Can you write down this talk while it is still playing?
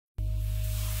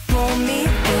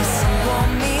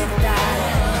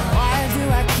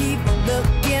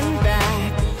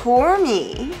Poor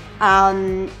Me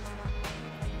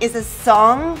is a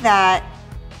song that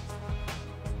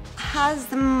has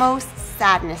the most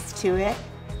sadness to it.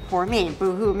 Poor me,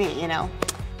 boo-hoo me, you know,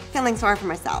 feeling sorry for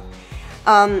myself.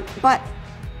 But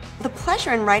the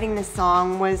pleasure in writing this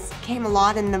song came a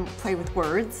lot in the play with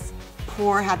words.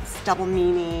 Poor had this double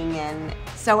meaning, and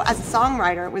so as a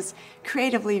songwriter, it was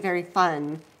creatively very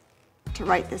fun to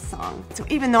write this song. So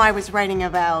even though I was writing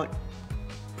about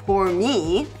poor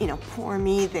me, you know, poor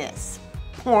me this,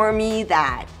 poor me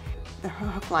that, the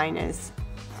hook line is,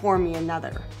 pour me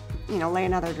another, you know, lay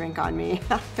another drink on me,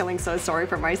 feeling so sorry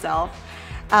for myself.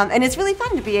 And it's really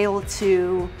fun to be able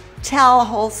to tell a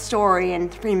whole story in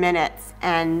 3 minutes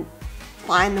and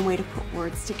find the way to put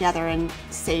words together and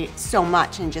say so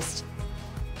much in just,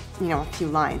 you know, a few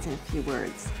lines and a few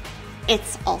words.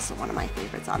 It's also one of my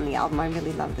favorites on the album. I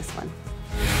really love this one.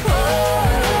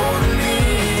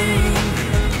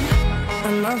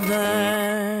 Another